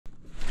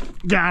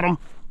Got him.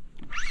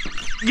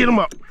 Get him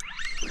up.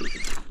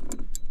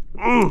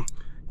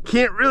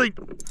 Can't really.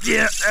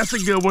 Yeah, that's a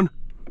good one.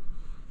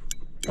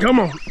 Come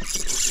on.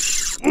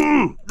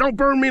 Don't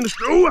burn me in the.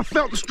 Oh, I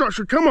felt the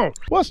structure. Come on.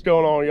 What's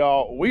going on,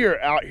 y'all? We are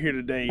out here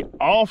today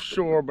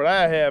offshore, but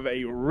I have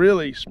a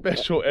really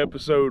special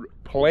episode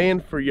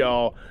planned for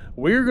y'all.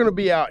 We're going to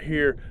be out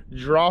here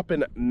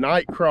dropping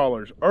night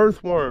crawlers,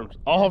 earthworms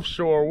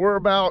offshore. We're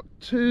about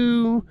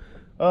 2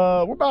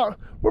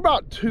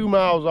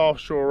 miles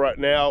offshore right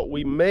now.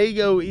 We may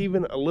go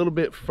even a little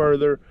bit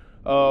further.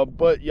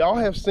 But y'all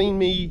have seen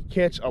me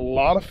catch a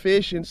lot of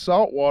fish in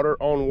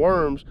saltwater on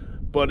worms,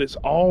 but it's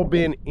all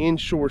been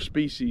inshore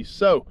species.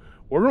 So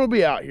we're gonna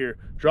be out here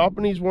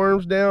dropping these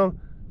worms down,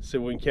 see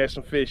if we can catch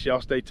some fish.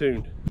 Y'all stay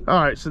tuned.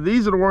 All right, so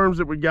these are the worms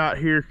that we got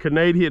here,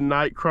 Canadian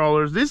night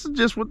crawlers. This is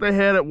just what they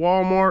had at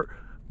Walmart,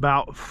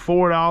 about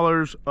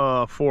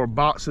 $4 for a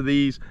box of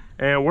these.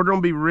 And we're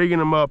gonna be rigging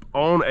them up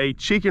on a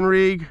chicken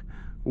rig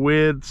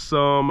with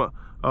some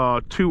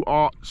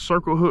 2/0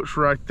 circle hooks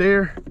right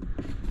there.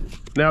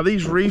 Now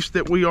these reefs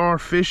that we are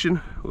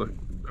fishing, look,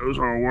 those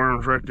are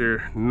worms right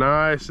there,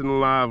 nice and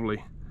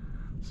lively.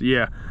 So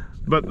yeah,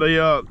 but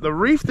the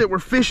reef that we're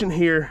fishing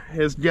here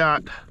has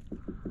got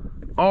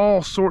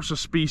all sorts of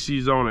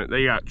species on it.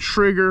 They got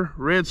trigger,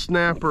 red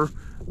snapper,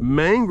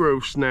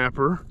 mangrove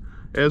snapper,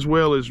 as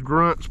well as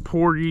grunts,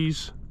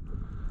 porgies,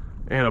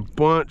 and a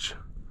bunch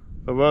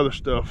of other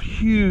stuff.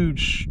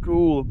 Huge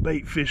school of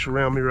bait fish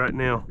around me right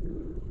now.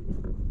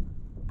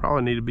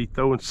 Probably need to be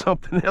throwing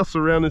something else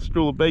around this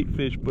school of bait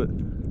fish, but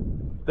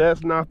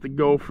that's not the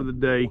goal for the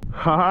day.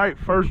 All right,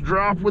 first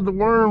drop with the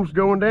worms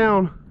going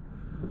down.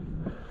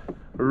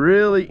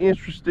 Really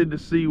interested to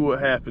see what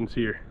happens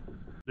here.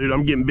 Dude,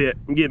 I'm getting bit.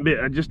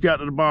 I just got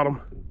to the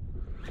bottom.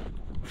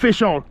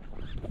 Fish on.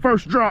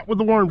 First drop with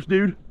the worms,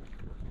 dude.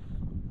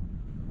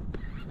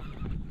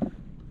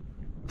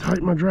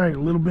 Tighten my drag a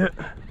little bit.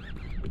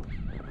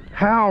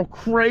 How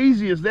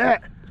crazy is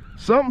that?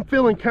 Something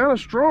feeling kind of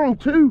strong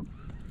too.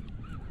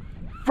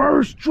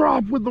 First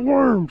drop with the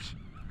worms.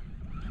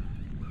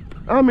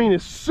 I mean,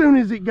 as soon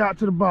as it got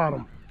to the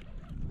bottom.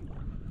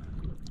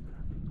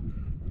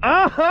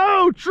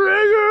 Oh,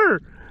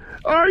 trigger!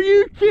 Are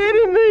you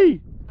kidding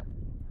me?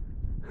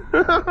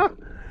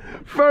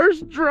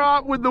 First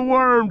drop with the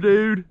worm,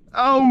 dude.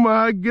 Oh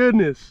my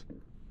goodness.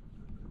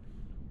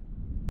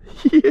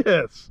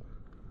 Yes.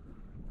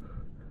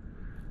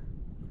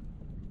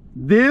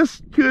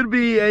 This could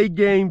be a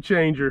game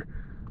changer.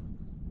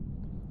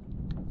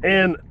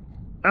 And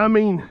I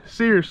mean,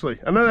 seriously,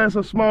 I know that's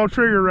a small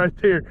trigger right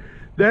there.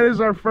 That is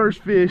our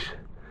first fish.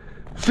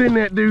 Send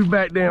that dude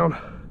back down.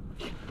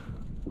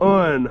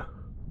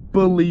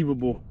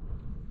 Unbelievable.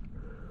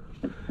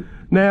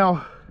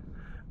 Now,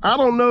 I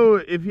don't know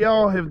if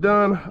y'all have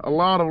done a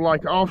lot of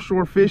like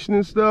offshore fishing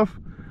and stuff,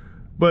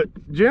 but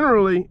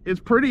generally it's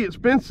pretty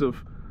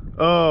expensive.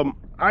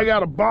 I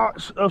got a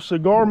box of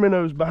cigar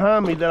minnows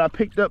behind me that I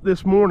picked up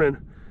this morning,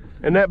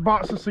 and that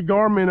box of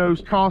cigar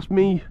minnows cost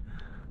me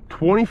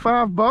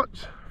 25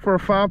 bucks for a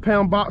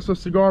 5-pound box of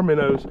cigar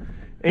minnows,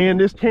 and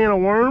this can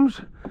of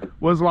worms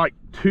was like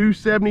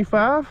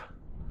 $2.75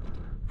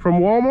 from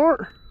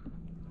Walmart.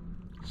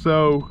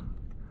 So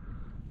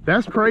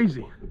that's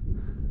crazy.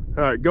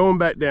 All right, going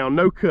back down,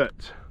 no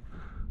cuts,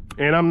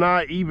 and I'm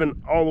not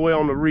even all the way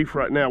on the reef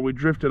right now. We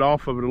drifted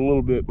off of it a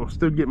little bit, but I'm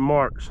still getting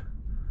marks.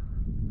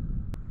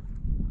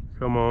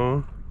 Come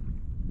on.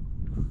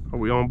 Are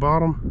we on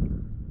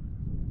bottom?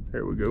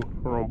 There we go,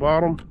 we're on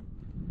bottom.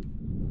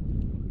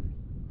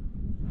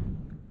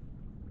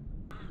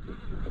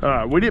 All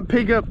right, we didn't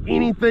pick up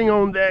anything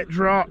on that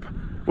drop.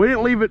 We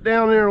didn't leave it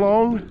down there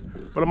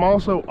long, but I'm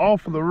also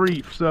off of the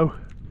reef, so.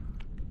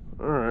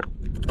 All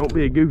right, don't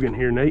be a Googan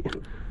here, Nate.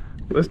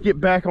 Let's get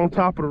back on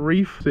top of the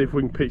reef, see if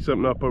we can pick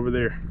something up over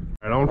there.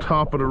 All right, on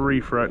top of the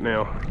reef right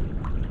now.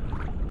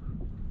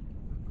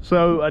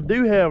 So I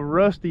do have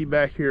Rusty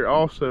back here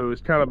also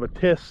as kind of a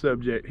test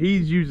subject.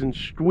 He's using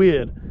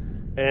squid,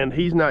 and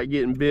he's not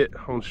getting bit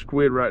on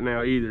squid right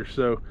now either.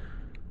 So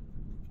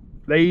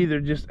they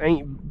either just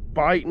ain't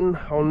biting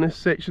on this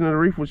section of the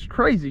reef, which is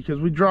crazy because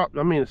we dropped,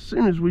 I mean, as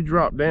soon as we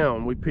dropped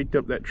down, we picked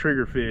up that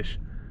trigger fish.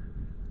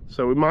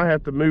 So we might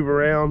have to move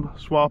around,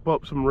 swap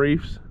up some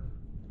reefs.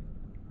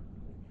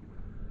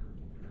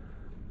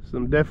 So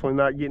I'm definitely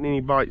not getting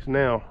any bites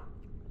now.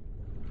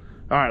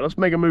 All right, let's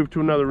make a move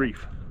to another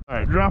reef. All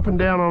right, dropping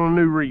down on a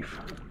new reef.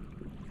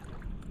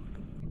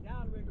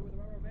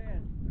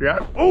 Yeah,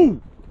 oh,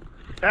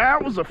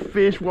 that was a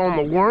fish on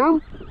the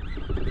worm.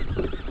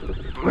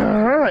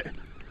 All right,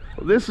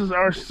 well, this is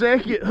our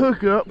second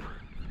hookup.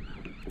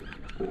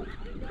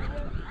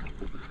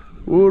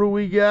 What do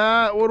we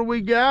got? What do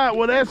we got?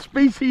 Well, that's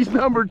species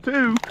number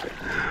 2.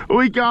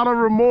 We got a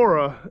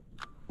remora.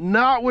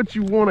 Not what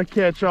you want to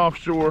catch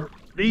offshore.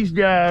 These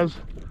guys,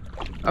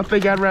 I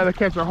think I'd rather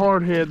catch a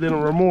hardhead than a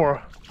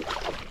remora.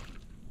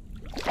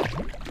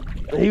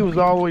 He was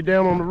all the way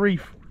down on the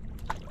reef.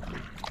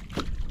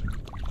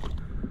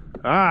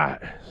 All right,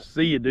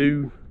 see you,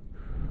 dude.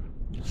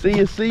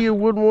 See you,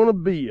 wouldn't want to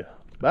be you.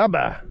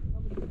 Bye-bye.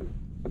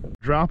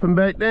 Dropping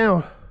back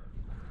down.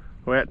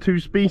 We're at 2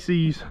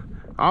 species.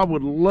 I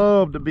would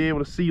love to be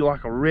able to see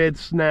like a red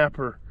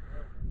snapper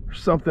or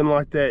something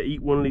like that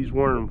eat one of these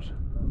worms.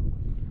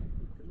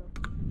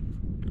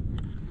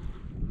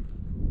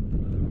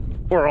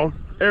 We're on.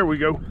 There we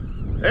go.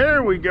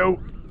 There we go.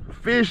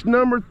 Fish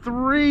number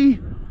 3.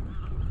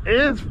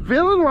 It's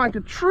feeling like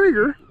a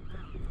trigger.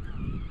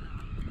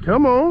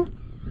 Come on.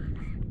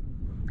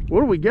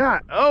 What do we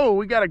got? Oh,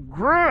 we got a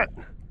grunt.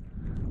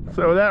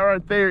 So that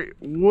right there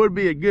would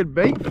be a good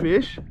bait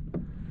fish.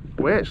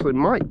 We actually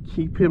might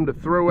keep him to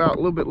throw out a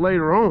little bit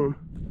later on.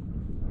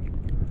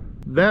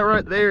 That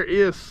right there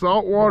is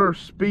saltwater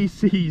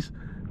species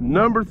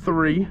number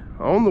 3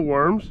 on the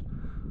worms.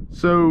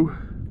 So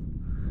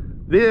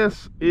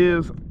this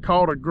is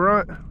called a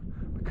grunt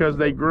because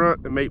they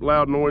grunt and make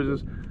loud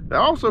noises. They're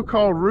also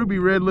called ruby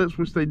red lips,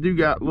 which they do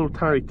got little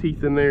tiny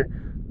teeth in there,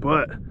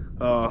 but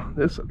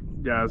this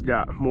guy's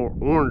got more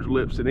orange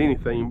lips than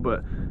anything,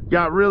 but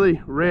got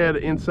really red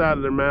inside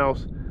of their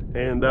mouths.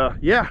 And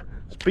yeah,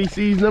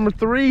 species number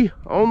 3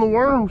 on the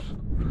worms.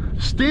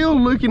 Still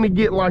looking to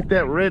get like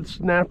that red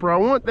snapper. I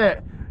want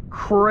that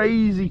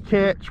crazy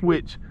catch,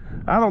 which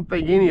I don't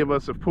think any of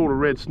us have pulled a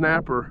red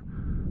snapper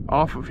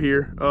off of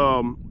here.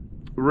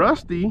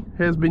 Rusty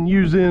has been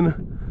using,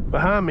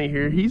 behind me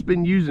here, he's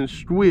been using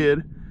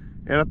squid,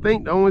 and I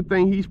think the only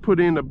thing he's put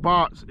in the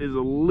box is a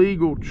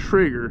legal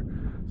trigger.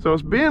 So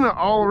it's been an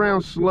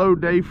all-around slow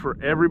day for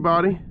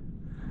everybody.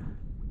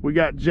 We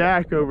got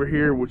Jack over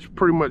here, which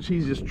pretty much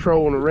he's just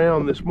trolling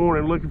around this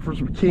morning looking for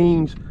some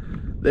kings.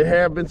 There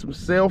have been some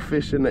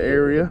sailfish in the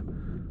area,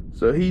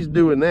 so he's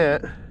doing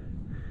that.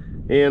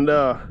 And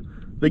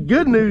the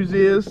good news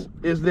is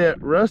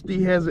that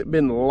Rusty hasn't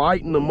been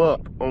lighting them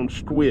up on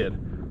squid.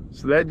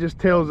 So that just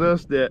tells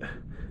us that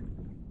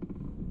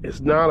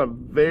it's not a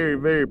very,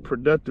 very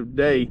productive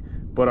day,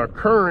 but our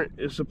current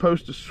is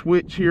supposed to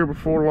switch here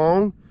before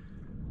long.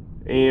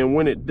 And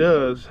when it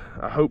does,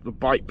 I hope the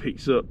bite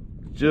picks up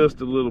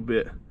just a little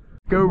bit.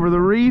 Go over the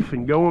reef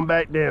and going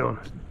back down.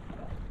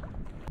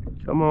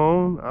 Come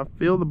on, I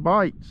feel the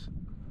bites.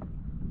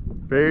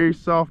 Very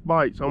soft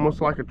bites, almost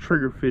like a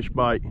triggerfish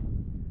bite.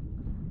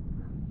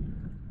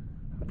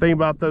 The thing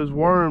about those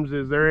worms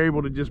is they're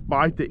able to just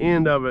bite the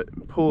end of it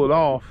and pull it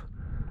off.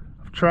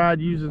 I've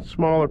tried using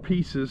smaller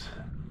pieces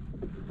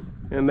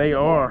and they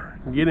are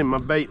getting my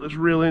bait. Let's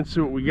reel in, see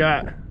what we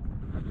got.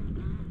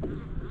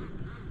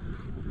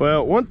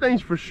 Well, one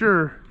thing's for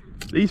sure,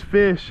 these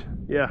fish,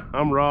 yeah,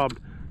 I'm robbed.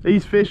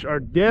 These fish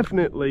are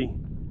definitely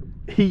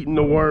eating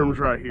the worms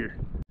right here.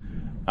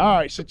 All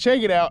right, so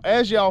check it out.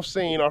 As y'all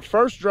seen, our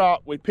first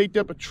drop, we picked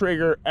up a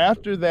trigger.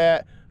 After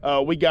that,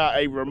 we got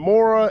a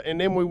remora,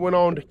 and then we went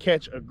on to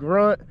catch a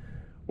grunt.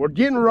 We're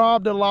getting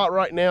robbed a lot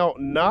right now.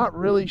 Not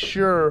really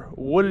sure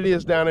what it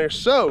is down there.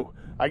 So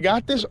I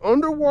got this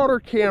underwater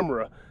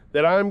camera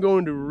that I'm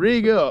going to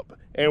rig up,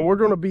 and we're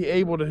going to be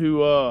able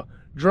to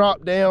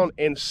drop down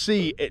and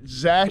see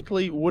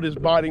exactly what is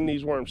biting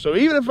these worms. So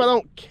even if I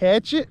don't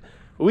catch it,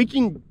 we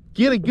can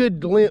get a good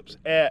glimpse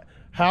at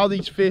how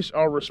these fish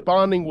are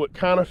responding, what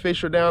kind of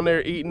fish are down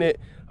there eating it,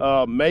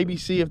 maybe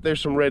see if there's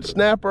some red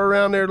snapper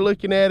around there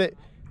looking at it,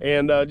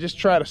 and just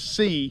try to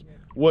see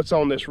what's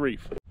on this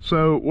reef.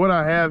 So what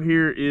I have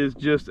here is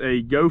just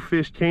a Go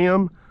Fish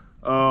cam,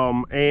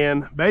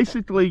 and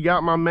basically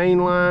got my main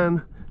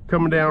line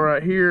coming down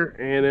right here,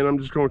 and then I'm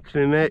just going to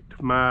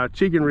connect my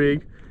chicken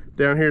rig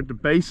down here at the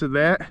base of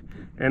that,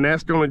 and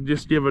that's going to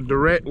just give a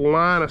direct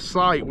line of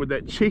sight with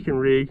that chicken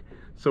rig,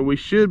 so we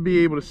should be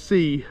able to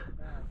see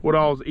what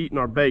all's eating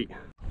our bait.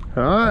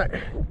 All right,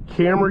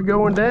 camera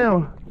going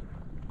down.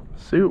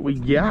 Let's see what we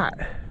got.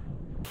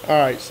 All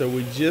right, so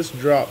we just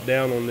dropped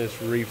down on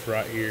this reef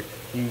right here.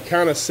 You can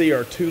kind of see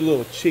our 2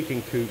 little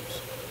chicken coops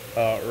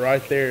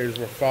right there as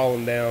we're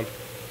falling down.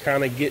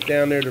 Kind of get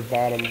down there to the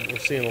bottom. We're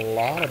seeing a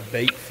lot of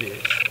bait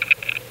fish.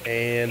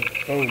 And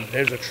boom,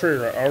 there's a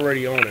trigger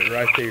already on it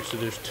right there. So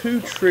there's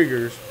 2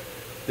 triggers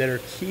that are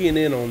keying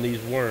in on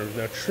these worms.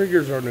 Now,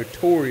 triggers are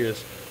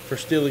notorious for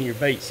stealing your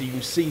bait. So you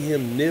can see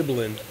him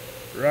nibbling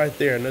right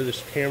there. I know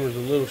this camera's a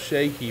little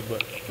shaky,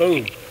 but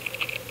boom,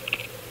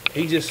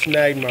 he just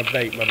snagged my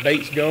bait. My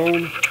bait's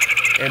gone,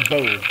 and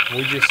boom,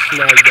 we just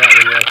snagged that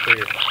one right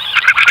there.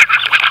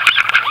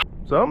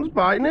 Something's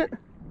biting it.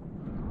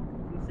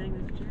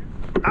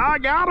 I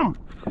got him.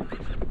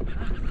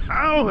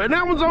 Oh, and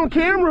that one's on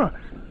camera.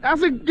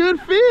 That's a good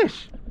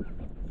fish.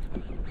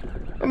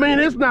 I mean,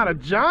 it's not a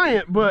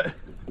giant, but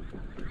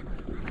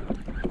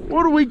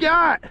what do we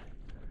got?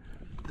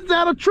 Is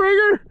that a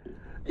trigger?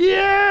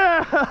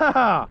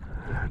 Yeah!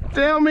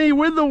 Tell me,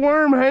 with the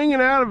worm hanging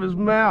out of his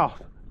mouth.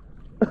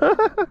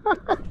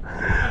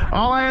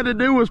 All I had to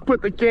do was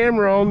put the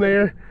camera on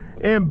there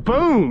and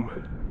boom.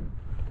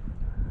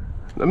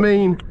 I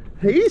mean,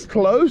 he's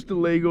close to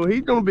legal.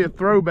 He's gonna be a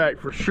throwback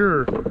for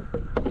sure.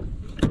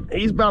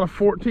 He's about a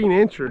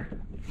 14-incher.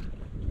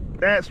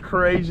 That's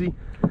crazy.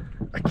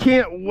 I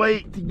can't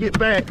wait to get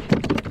back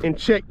and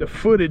check the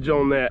footage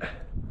on that.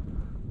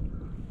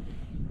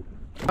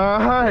 All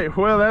right,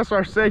 well, that's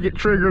our second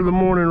trigger of the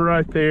morning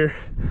right there.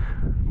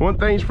 One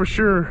thing's for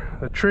sure,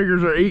 the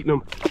triggers are eating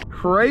them.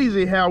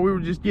 Crazy how we were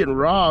just getting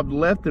robbed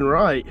left and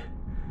right.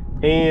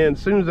 And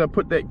as soon as I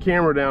put that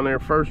camera down there,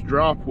 first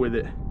drop with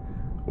it,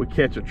 we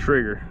catch a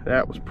trigger.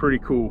 That was pretty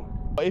cool.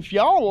 If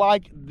y'all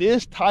like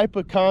this type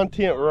of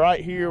content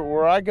right here,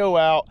 where I go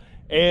out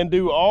and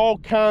do all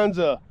kinds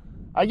of,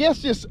 I guess,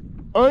 just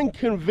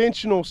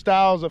unconventional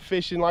styles of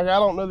fishing, like I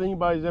don't know that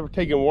anybody's ever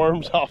taken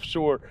worms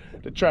offshore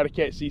to try to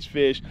catch these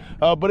fish,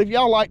 but if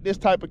y'all like this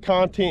type of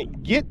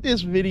content, get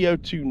this video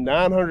to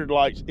 900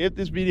 likes. If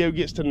this video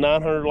gets to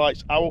 900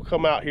 likes, I will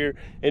come out here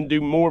and do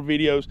more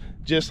videos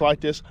just like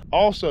this.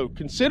 Also,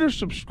 consider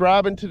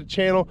subscribing to the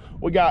channel.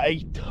 We got a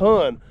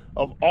ton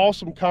of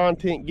awesome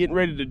content getting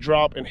ready to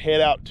drop and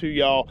head out to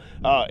y'all,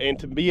 and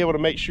to be able to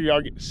make sure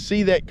y'all get to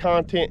see that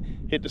content,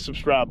 hit the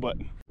subscribe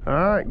button. All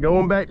right,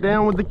 going back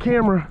down with the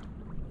camera.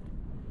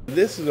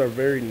 This is our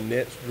very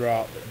next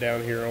drop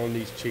down here on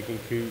these chicken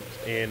coops,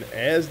 and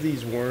as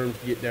these worms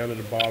get down to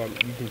the bottom,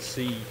 you can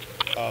see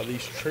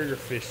these trigger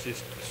fish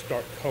just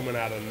start coming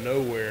out of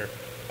nowhere,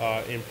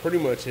 and pretty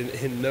much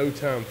in no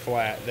time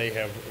flat, they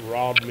have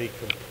robbed me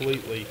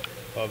completely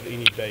of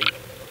any bait.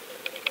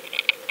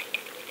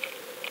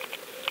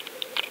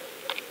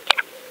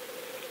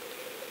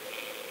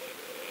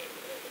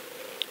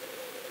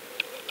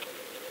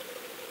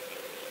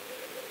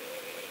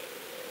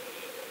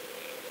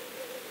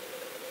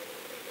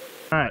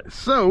 All right,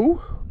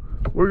 so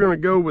we're gonna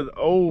go with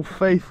Old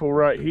Faithful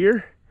right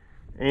here,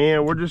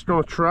 and we're just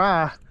gonna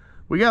try.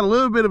 We got a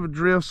little bit of a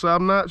drift, so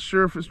I'm not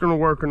sure if it's gonna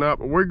work or not,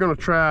 but we're gonna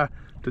try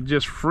to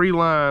just free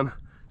line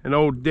an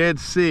old dead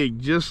sig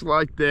just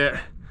like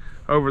that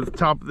over the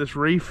top of this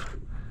reef.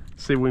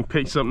 See if we can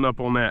pick something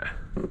up on that.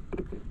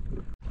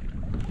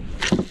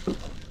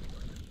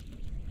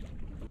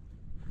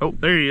 Oh,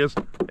 there he is.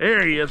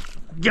 There he is.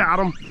 Got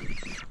him.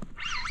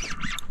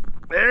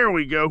 There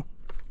we go.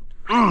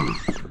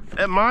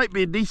 That might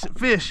be a decent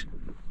fish.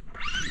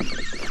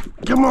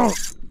 Come on.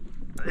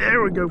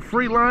 There we go.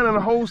 Free lining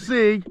a whole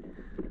sig.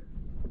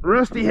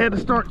 Rusty had to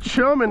start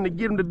chumming to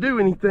get him to do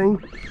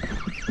anything.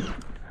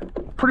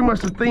 Pretty much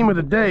the theme of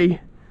the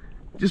day.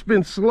 Just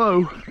been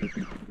slow.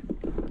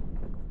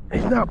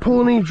 He's not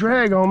pulling any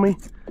drag on me.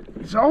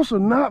 He's also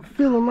not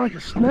feeling like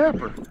a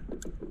snapper.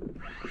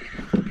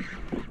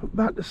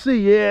 About to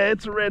see. Yeah,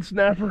 it's a red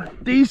snapper.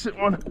 Decent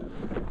one.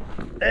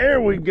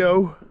 There we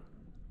go.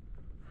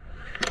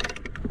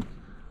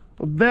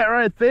 That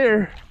right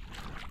there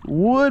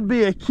would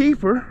be a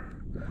keeper,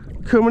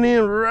 coming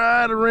in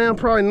right around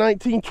probably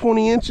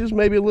 19-20 inches,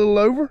 maybe a little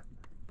over.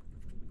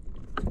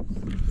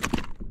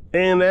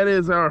 And that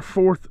is our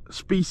fourth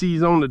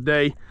species on the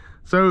day.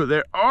 So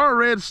there are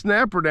red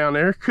snapper down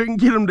there. Couldn't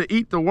get them to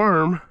eat the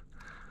worm,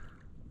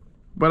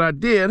 but I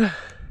did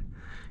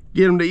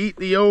get them to eat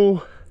the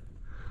old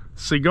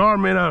cigar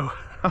minnow.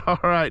 All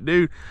right,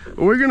 dude,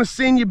 we're gonna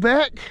send you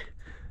back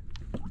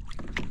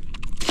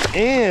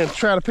and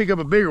try to pick up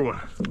a bigger one.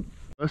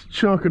 Let's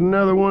chunk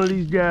another one of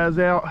these guys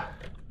out,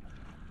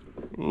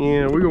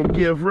 and we're gonna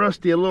give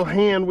Rusty a little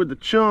hand with the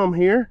chum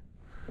here.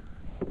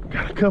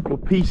 Got a couple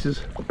of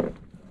pieces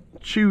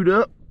chewed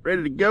up,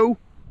 ready to go.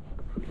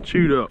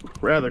 Chewed up,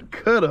 rather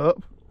cut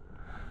up.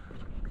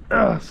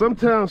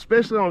 Sometimes,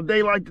 especially on a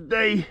day like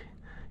today,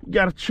 you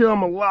gotta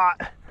chum a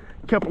lot.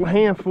 A couple of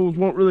handfuls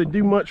won't really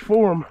do much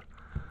for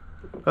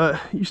them.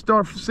 You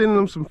start sending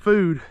them some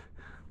food,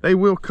 they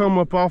will come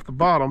up off the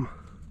bottom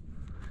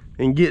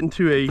and get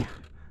into a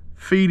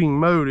feeding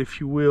mode, if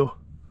you will.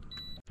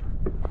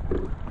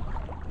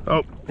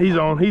 Oh, he's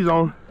on, he's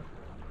on.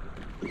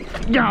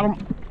 Got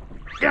him,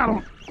 got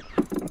him.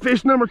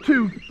 Fish number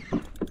 2.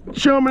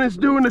 Chumming is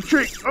doing the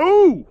trick.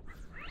 Oh,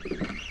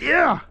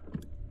 yeah.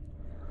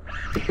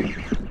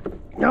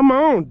 Come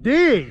on,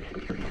 dig.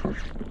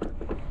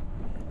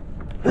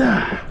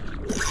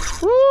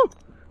 Woo.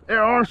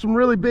 There are some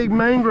really big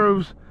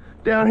mangroves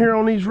down here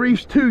on these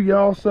reefs too,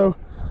 y'all, so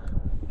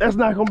that's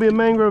not gonna be a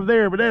mangrove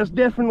there, but that's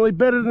definitely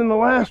better than the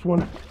last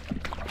one.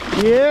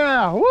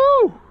 Yeah, woo!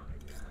 All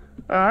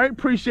right,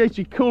 appreciate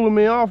you cooling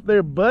me off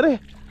there, buddy.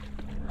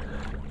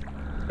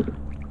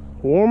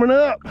 Warming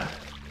up,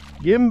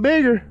 getting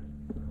bigger.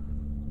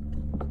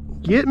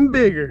 Getting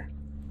bigger.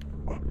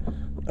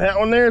 That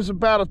one there is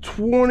about a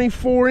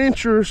 24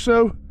 incher or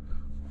so.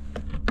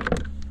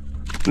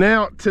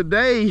 Now,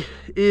 today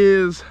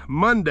is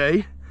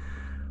Monday.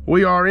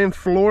 We are in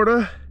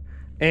Florida,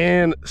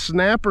 and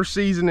snapper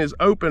season is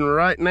open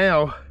right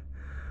now,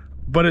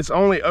 but it's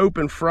only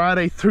open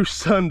Friday through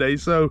Sunday.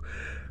 So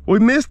we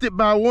missed it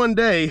by one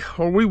day,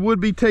 or we would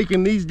be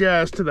taking these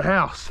guys to the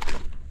house.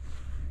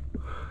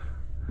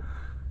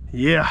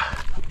 Yeah.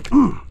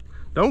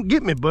 Don't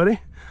get me, buddy.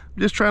 I'm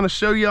just trying to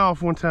show you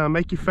off one time,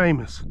 make you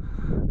famous.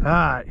 All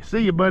right, see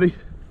you, buddy.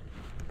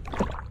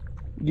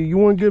 Give you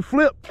one good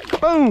flip.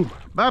 Boom.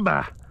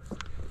 Bye-bye.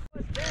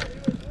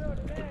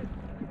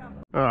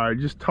 All right,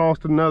 just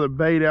tossed another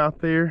bait out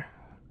there.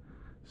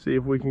 See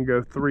if we can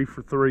go 3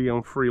 for 3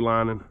 on free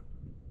lining.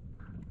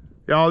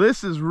 Y'all,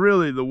 this is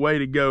really the way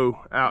to go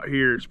out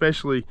here,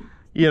 especially,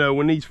 you know,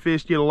 when these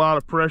fish get a lot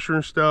of pressure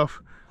and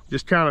stuff.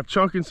 Just kind of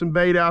chunking some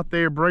bait out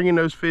there, bringing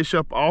those fish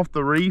up off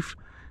the reef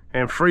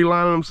and free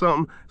lining them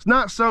something. It's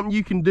not something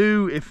you can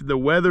do if the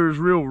weather is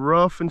real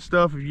rough and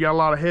stuff. If you got a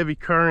lot of heavy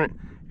current,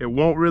 it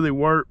won't really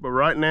work. But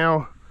right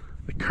now,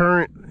 the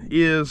current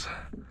is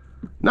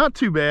not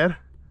too bad.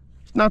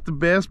 It's not the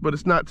best, but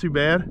it's not too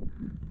bad.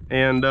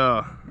 And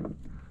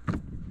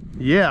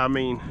yeah, I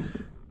mean,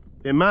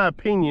 in my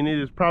opinion, it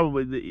is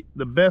probably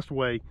the best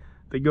way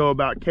to go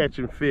about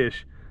catching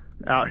fish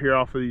out here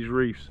off of these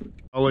reefs.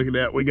 Oh, look at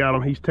that, we got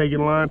him. He's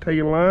taking line.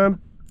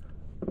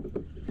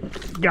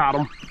 Got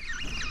him.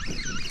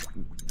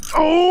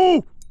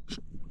 Oh,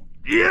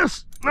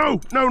 yes, no.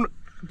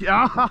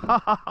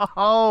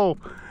 Oh,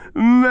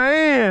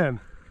 man.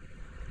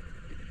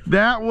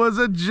 That was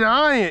a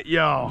giant,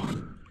 y'all.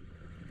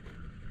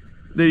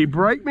 Did he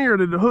break me or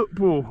did the hook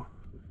pull?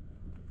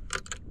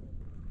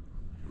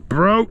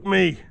 Broke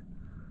me.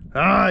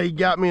 He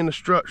got me in the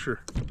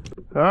structure.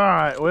 All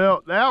right,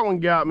 well, that one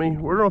got me.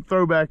 We're gonna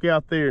throw back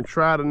out there and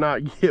try to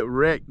not get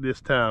wrecked this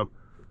time.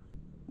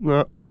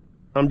 No,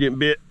 I'm getting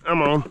bit.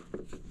 I'm on.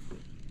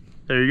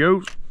 There he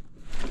goes.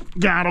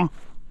 Got him.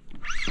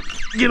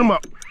 Get him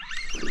up.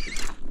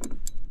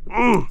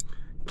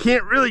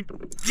 Can't really.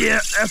 Yeah,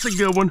 that's a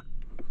good one.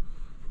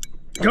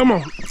 Come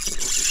on.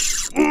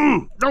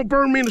 Don't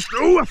burn me in the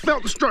structure. Oh, I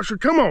felt the structure.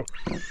 Come on.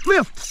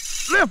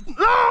 Lift.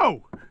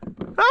 No!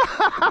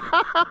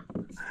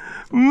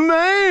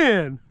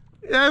 Man,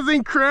 that's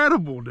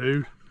incredible,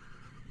 dude.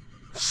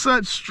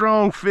 Such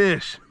strong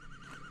fish.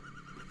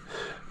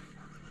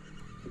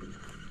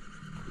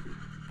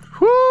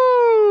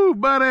 Whoo,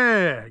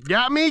 buddy.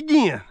 Got me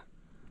again.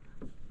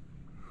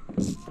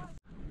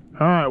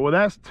 All right, well,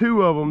 that's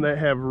two of them that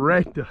have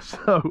wrecked us.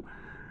 So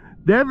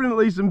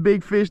definitely some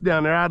big fish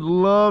down there. I'd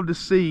love to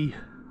see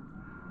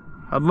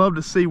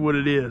what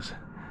it is.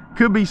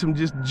 Could be some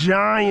just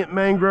giant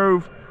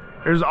mangrove.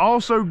 There's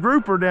also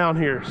grouper down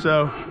here,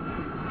 so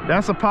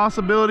that's a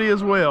possibility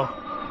as well.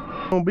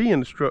 Gonna be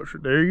in the structure.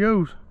 There he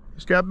goes.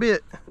 Just got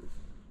bit.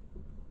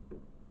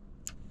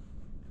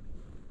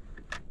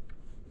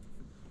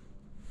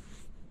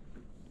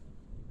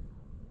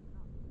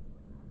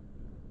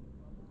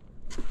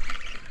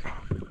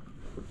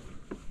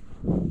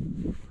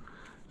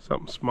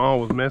 Something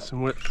small was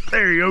messing with it.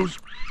 There he goes.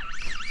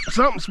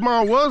 Something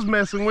small was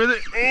messing with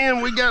it,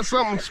 and we got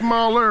something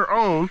smaller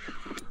on.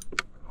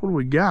 What do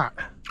we got?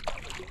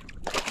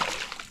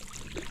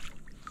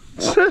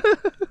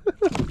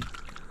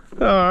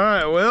 All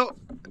right, well,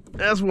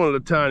 that's one of the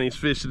tiniest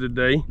fish of the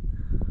day.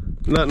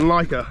 Nothing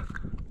like a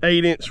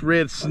 8-inch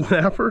red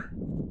snapper.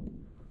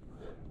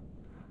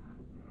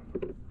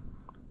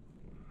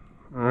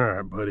 All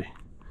right, buddy,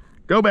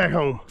 go back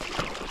home.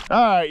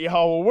 All right,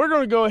 y'all, well, we're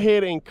gonna go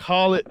ahead and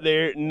call it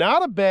there.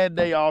 Not a bad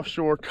day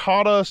offshore.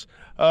 Caught us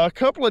a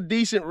couple of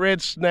decent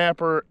red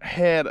snapper,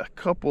 had a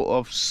couple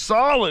of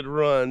solid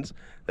runs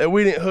that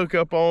we didn't hook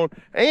up on,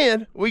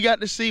 and we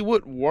got to see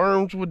what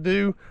worms would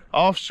do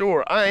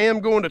offshore. I am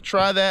going to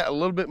try that a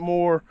little bit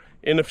more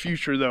in the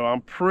future, though.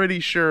 I'm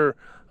pretty sure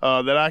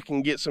that I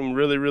can get some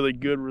really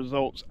good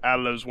results out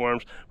of those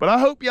worms. But I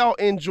hope y'all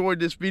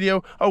enjoyed this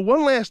video. Oh,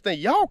 one last thing,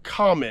 y'all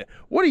comment.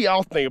 What do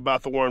y'all think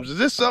about the worms? Is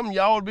this something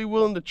y'all would be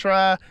willing to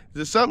try? Is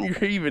this something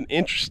you're even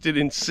interested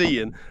in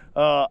seeing?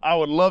 I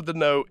would love to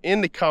know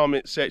in the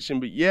comment section.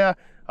 But yeah,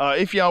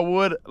 if y'all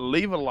would,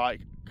 leave a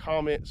like,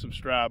 comment,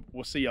 subscribe.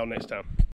 We'll see y'all next time.